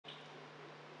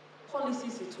policy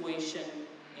situation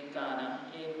in Ghana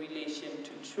in relation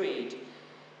to trade.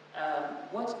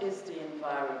 What is the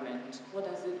environment? What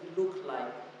does it look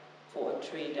like for a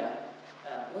trader?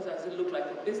 What does it look like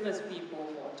for business people,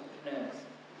 for entrepreneurs?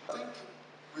 I think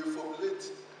we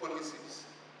formulate policies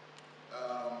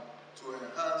to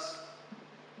enhance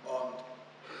on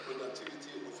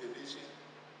productivity of a nation,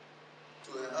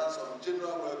 to enhance on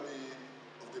general well-being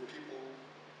of the people.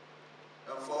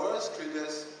 And for us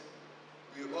traders,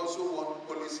 we also want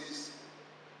policies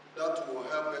that will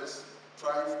help us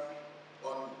thrive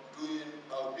on doing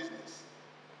our business.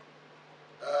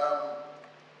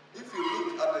 If you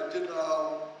look at the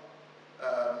general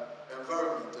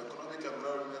environment, economic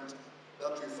environment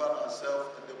that we find ourselves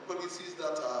and the policies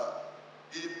that are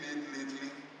being made lately,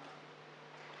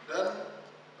 then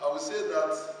I would say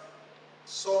that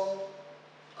some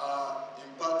are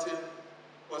impacting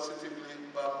positively,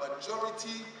 but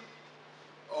majority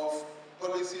of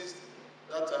policies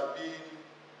that are being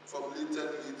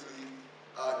formulated lately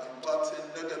are impacting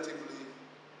negatively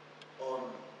on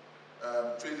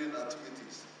trading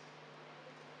activities.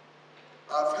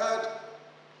 I've heard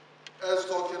us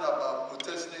talking about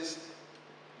protectionist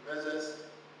measures,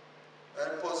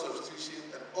 import substitution,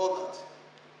 and all that.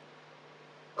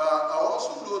 But I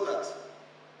also know that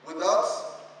without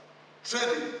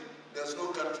trading, there's no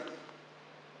country.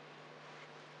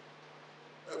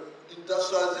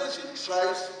 Industrialization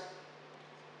thrives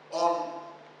on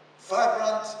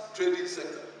vibrant trading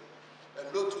sector,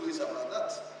 and no two ways about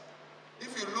that.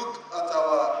 If you look at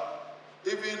our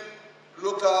even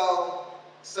local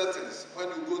settings, when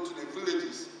you go to the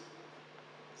villages,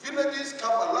 villages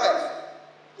come alive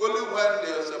only when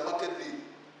there's a market day.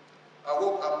 I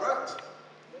hope I'm right.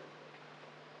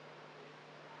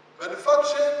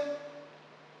 Manufacturing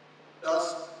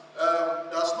does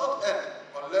not end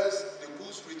unless the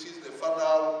goods reaches the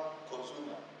final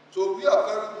consumer. So we are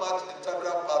very much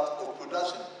integral part of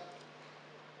production.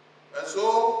 And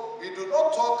so we do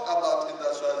not talk about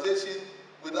industrialization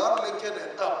without linking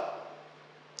it up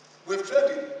with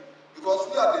trading, because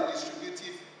we are the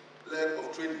distributive leg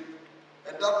of trading.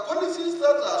 And that policies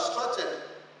that are structured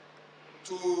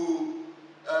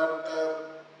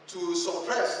to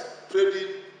suppress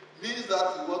trading means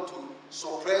that we want to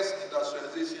suppress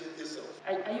industrialization itself.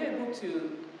 Are you able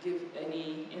to give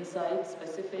any insights,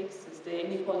 specifics? Is there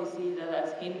any policy that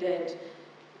has hindered?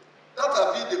 That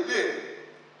has been the bane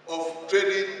of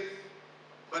trading,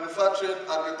 manufacturing,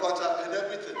 agriculture, and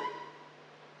everything.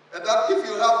 And that if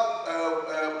you have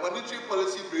a monetary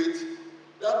policy rate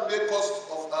that may cost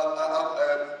of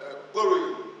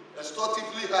borrowing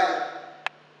extorsively higher,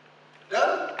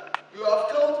 then you have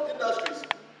killed industries,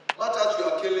 much as you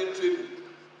are killing trading.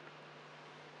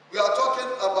 We are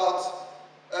talking about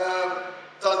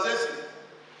taxation.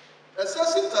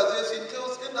 Excessive taxation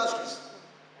kills industries.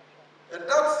 And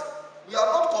that's, we are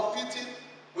not competing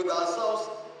with ourselves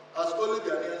as only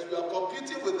Ghanaians, we are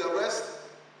competing with the rest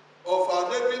of our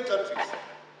neighboring countries.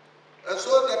 And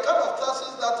so the kind of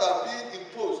taxes that are being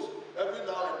imposed every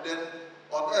now and then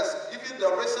on us, even the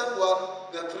recent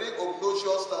one, the 3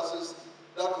 obnoxious taxes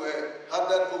that were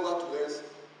handed over to us,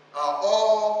 are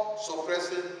all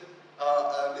suppressing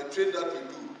the trade that we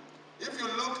do. If you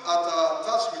look at our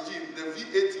tax regime, the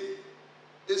VAT,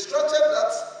 it's structured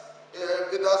that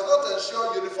it does not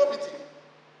ensure uniformity.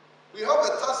 We have a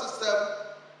tax system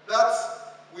that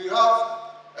we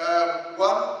have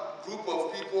one group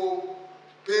of people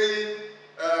paying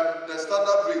the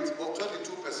standard rate of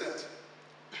 22%.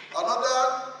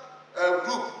 Another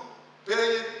group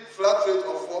paying flat rate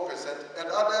of 4%, and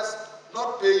others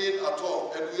not paying at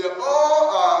all. And we all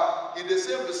are in the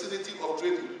same vicinity of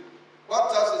trading.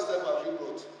 What tax system have you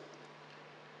brought?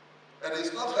 And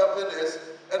it's not helping us.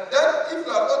 And then if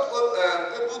we are not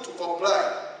able to comply,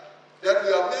 then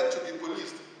we are made to be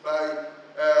policed by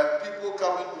people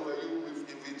coming over you with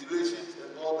invigilations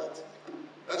and all that.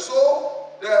 And so,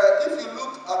 if you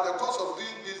look at the cost of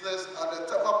doing business at the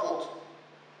Tema Port,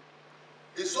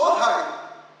 it's so high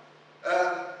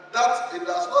that it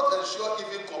does not ensure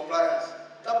even compliance.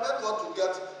 Government want to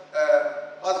get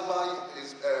maximum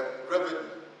revenue,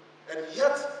 and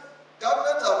yet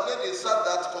government have made it said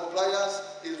that compliance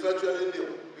is virtually nil,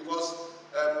 because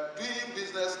doing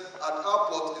business at our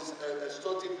port is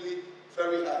extorsively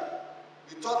very high.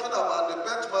 We're talking about the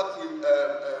benchmark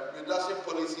reduction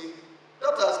policy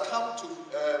that has come to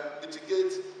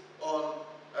mitigate on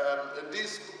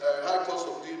this high cost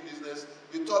of doing business.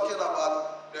 We're talking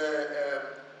about the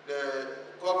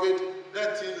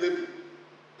COVID-19 levy.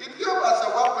 It came as a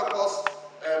one-purpose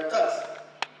tax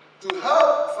to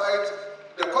help fight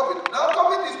the COVID. Now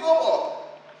COVID is no more,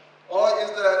 or is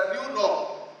the new norm.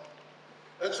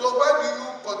 And And so why do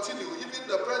you continue? Even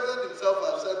the president himself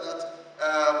has said that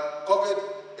COVID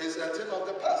is a thing of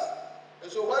the past.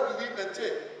 And so why do we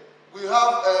maintain? We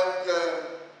have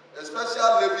a special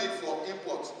levy for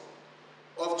imports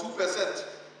of 2%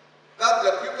 that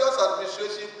the previous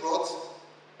administration brought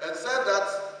and said that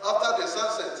after the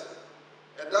sunset,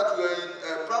 and that we are in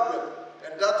a problem,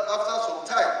 and that after some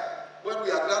time, when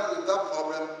we are done with that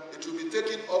problem, it will be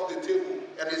taken off the table,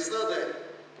 and it's still there.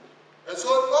 And so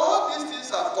all these things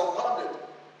have compounded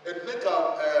and make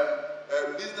our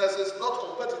businesses not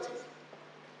competitive.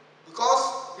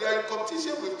 Because we are in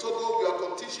competition with Togo, we are in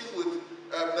competition with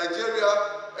Nigeria,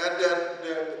 and then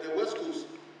the West Coast.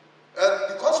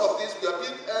 And because of this, we are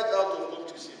being edged out of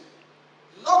competition.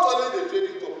 Not only the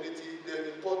trading community,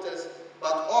 the importers,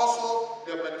 but also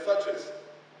the manufacturers.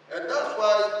 And that's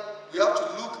why we have to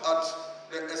look at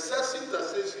the excessive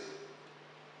taxation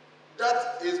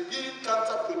that is being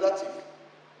counterproductive.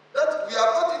 That we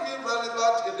are not even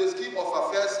relevant in the scheme of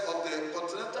affairs of the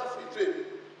Continental Free Trade,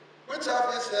 which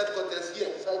have its headquarters here,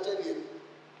 cited here.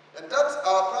 And that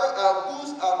our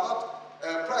goods are not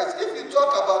priced. If you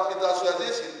talk about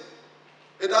industrialization,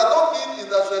 it does not mean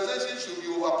industrialization should be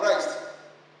overpriced.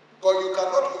 Because you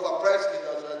cannot overprice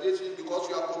industrialization because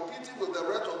you are competing with the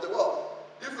rest of the world.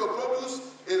 If your produce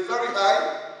is very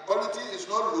high, quality is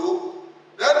not low,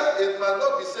 then it might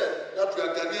not be said that we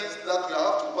are Ghanaians, that we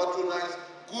have to patronize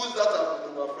goods that are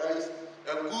overpriced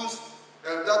and goods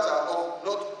that are of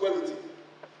not quality.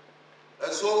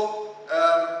 And so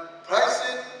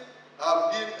pricing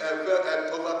have been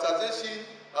overtaxation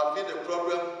have been a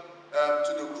problem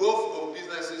to the growth of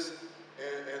businesses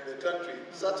in the country,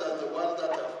 such as the ones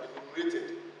that have been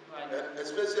enumerated, and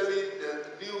especially the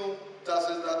new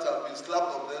taxes that have been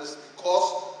slapped on this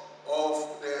because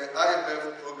of the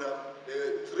IMF program,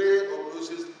 the trade of those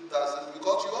taxes,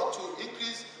 because you want to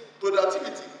increase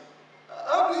productivity.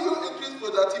 How do you increase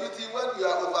productivity when you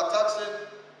are overtaxing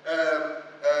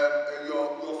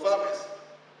your farmers,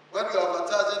 when you are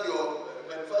overtaxing your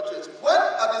manufacturers, when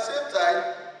at the same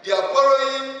time they are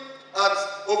borrowing at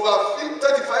over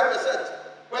 35%,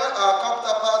 where our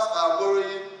counterparts are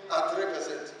borrowing at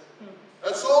 3%.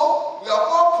 And so we are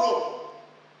more prone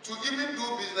to even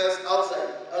do business outside.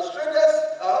 As traders,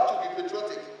 I have to be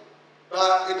patriotic.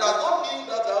 But it does not mean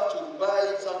that I have to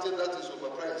buy something that is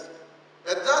overpriced.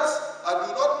 And that I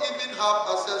do not even have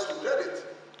access to credit.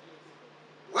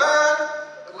 Where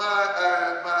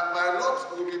my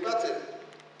lot will be better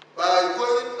by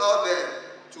going out there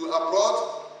to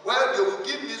abroad, where they will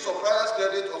give me supplier's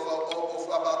credit of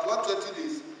about 120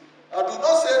 days. I do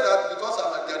not say that because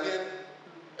I'm a Ghanaian,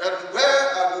 and where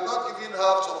I do not even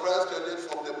have supplier's credit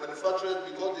from the manufacturers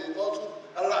because they also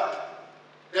lack.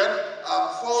 Then I'm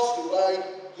forced to buy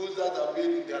goods that are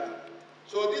made in Ghana.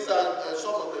 So these are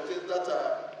some of the things that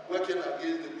are working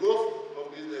against the growth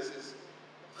of businesses.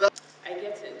 I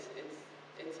get it.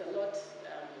 It's a lot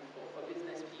for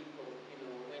business people,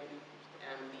 when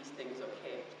these things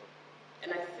occur.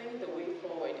 And I think the way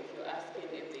forward, if you're asking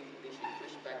if they should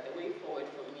push back, the way forward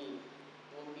for me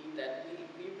will be that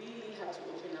we really have to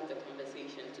open up the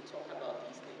conversation to talk about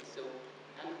these things. So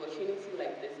an opportunity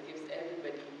like this gives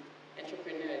everybody,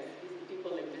 entrepreneurs,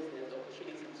 people in business, the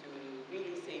opportunity to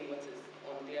really say what is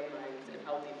on their minds and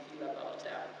how they feel about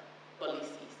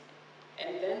policies.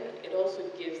 And then it also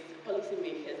gives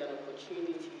policymakers an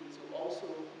opportunity to also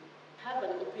have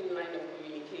an open line of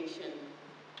communication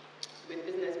with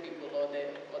business people or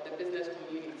the business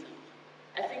community.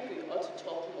 I think we ought to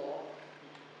talk more.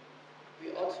 We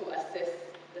ought to assess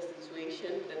the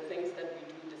situation, the things that we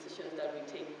do, decisions that we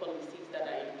take, policies that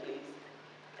are in place.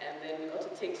 And then we ought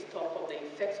to take stock of the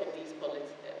effects of these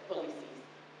policies.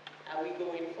 Are we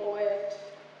going forward?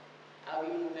 Are we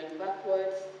moving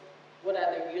backwards? What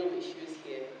are the real issues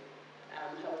here?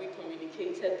 Have we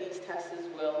communicated these taxes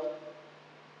well?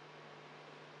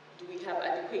 Do we have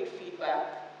adequate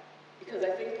feedback? Because I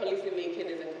think policy making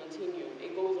is a continuum.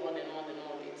 It goes on and on and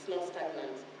on. It's not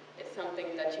stagnant. It's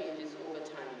something that changes over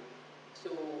time.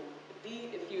 So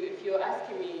if you're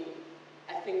asking me,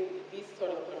 I think these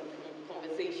sort of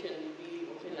conversations really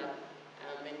open up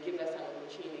and give us an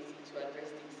opportunity to address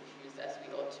these issues as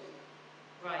we ought to.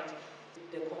 Right.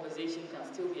 The conversation can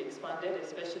still be expanded,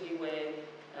 especially where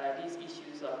these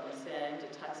issues are concerned,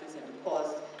 the taxes and the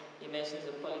cost. He mentions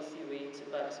the policy rate,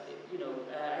 but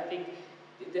I think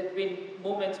there have been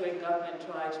moments when government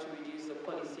tried to reduce the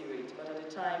policy rate, but at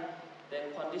the time, the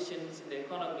conditions in the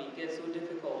economy get so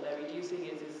difficult that reducing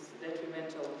it is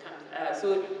detrimental.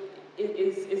 So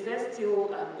is there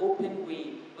still an open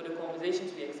way for the conversation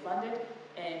to be expanded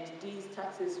and these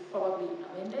taxes probably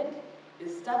amended?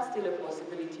 Is that still a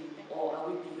possibility, or are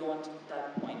we beyond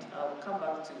that point? I'll come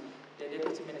back to the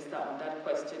Deputy Minister on that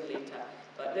question later.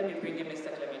 But let me bring in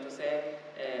Mr. Clement to say,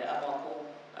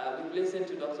 Amako, we've listened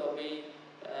to Dr. Obey.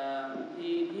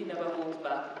 He never holds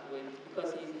back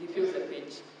because he feels the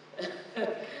pinch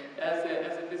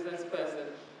as a business person.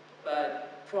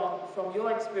 But from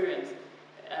your experience,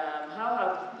 how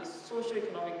have the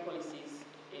socio-economic policies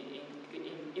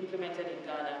implemented in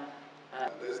Ghana?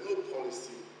 There's no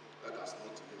policy that has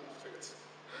not been affected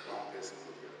one person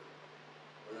or the other.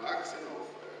 When you're asking of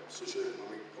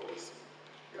socio-economic policy,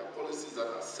 there are policies that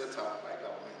are set up by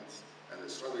government and the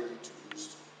strategy to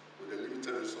use with the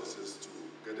limited resources to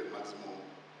get the maximum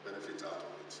benefit out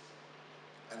of it.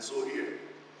 And so here,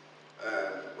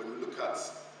 when you look at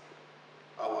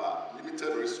our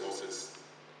limited resources,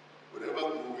 with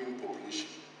ever-growing population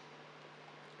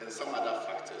and some other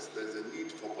factors, there's a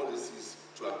need for policies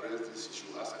to address this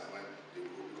issue as and when they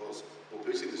grow, because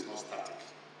population is not static.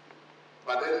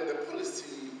 But then the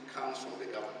policy comes from the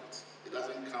government. It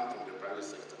doesn't come from the private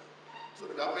sector. So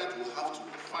the government will have to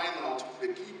find out the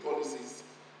key policies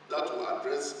that will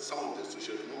address some of the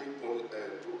socio-economic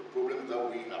problems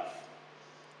that we have.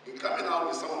 In coming out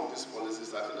with some of these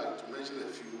policies, I think I have to mention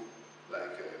a few,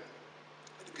 like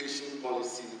education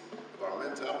policy,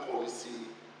 environmental policy,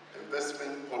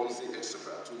 investment policy,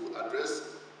 etc., to address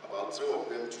about 3 of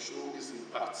them to show its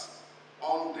impact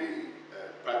on the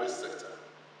private sector.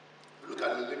 We look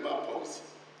at the labor policy,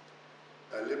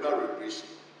 labor regulation.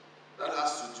 That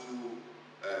has to do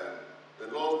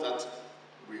the laws that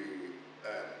we,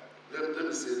 let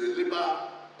me say, the labor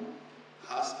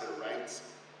has a right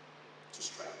to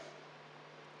strike.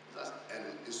 And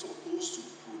is supposed to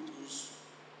produce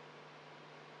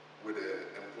with the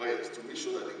employers to make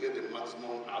sure that they get the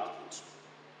maximum output.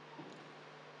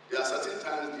 There are certain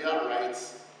times their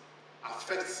rights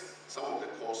affect some of the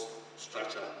cost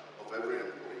structure of every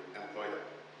employer.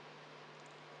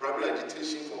 Probably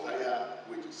agitation for higher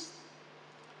wages.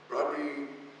 Probably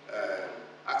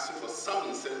asking for some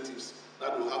incentives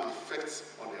that will have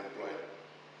effects on the employer.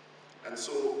 And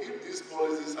so if these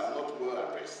policies are not well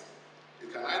addressed,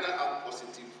 it can either have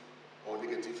positive or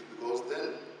negative, because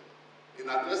then in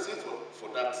addressing for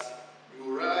that,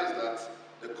 you realize that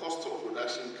the cost of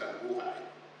production can go high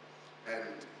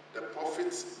and the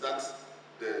profits that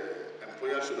the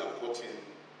employer should have gotten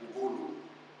will go low,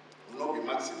 will not be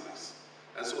maximized.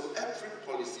 And so every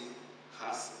policy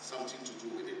has something to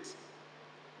do with it.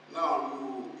 Now,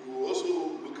 you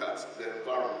also look at the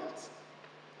environment,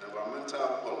 the environmental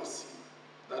policy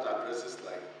that addresses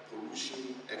like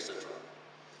pollution, etc.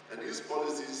 And these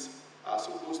policies are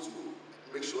supposed to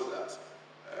make sure that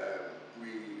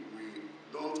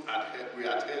we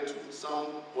adhere to some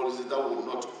policies that will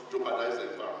not jeopardize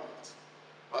the environment.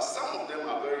 But some of them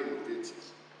are very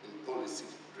innovative in policy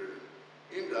driven,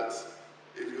 in that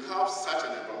if you have such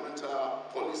an environmental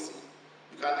policy,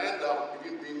 you can end up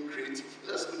even being creative.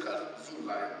 Let's look at Zoo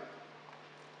Line,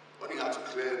 when you have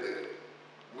to clear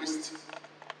the waste.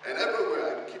 And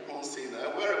everywhere I keep on saying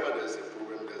that wherever there's a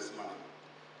problem, there's money.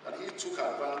 And he took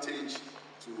advantage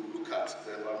to look at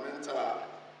the environmental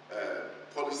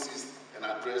policies and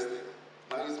address them.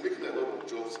 Now he's making a lot of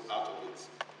jobs out of it.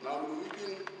 Now we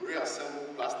can reassemble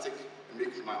plastic and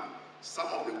make money. Some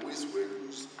of the waste were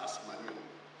used as manure.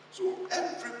 So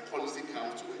every policy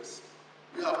comes to us.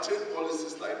 We have trade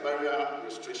policies like barrier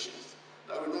restrictions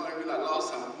that we don't even allow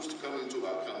some goods to come into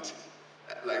our country.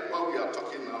 Like what we are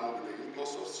talking now with the import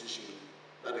substitution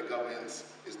that the government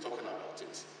is talking about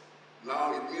it.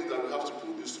 Now it means that we have to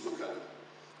produce locally.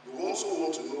 We also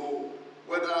want to know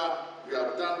whether we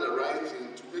have done the right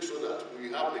thing to make sure that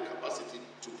we have the capacity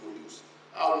to produce.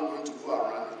 How are we going to go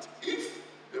around it? If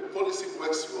the policy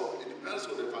works well, it depends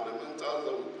on the fundamentals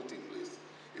that we put in place.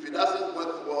 If it doesn't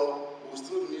work well, we'll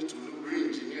still need to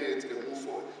re-engineer it and move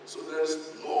forward. So there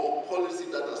is no policy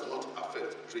that does not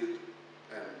affect trade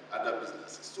and other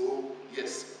businesses. So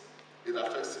yes, it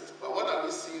affects it. But what are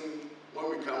we seeing when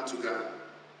we come to Ghana?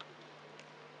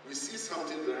 We see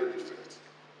something very different.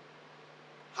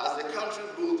 Has the country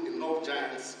built enough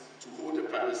giants to hold the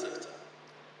private sector?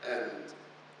 And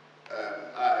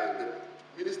the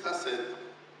minister said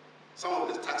some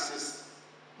of the taxes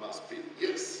must pay.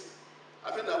 Yes.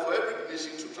 I think that for every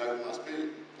nation to thrive, we must pay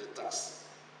the tax.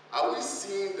 Are we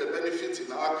seeing the benefits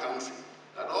in our country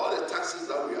that all the taxes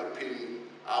that we are paying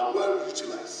are well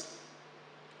utilized?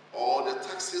 Or the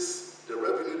taxes, the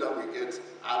revenue that we get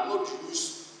are not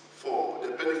used for the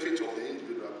benefit of the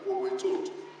individual? Well, we're told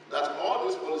that all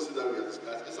these policies that we are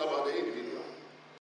discussing is about the individual.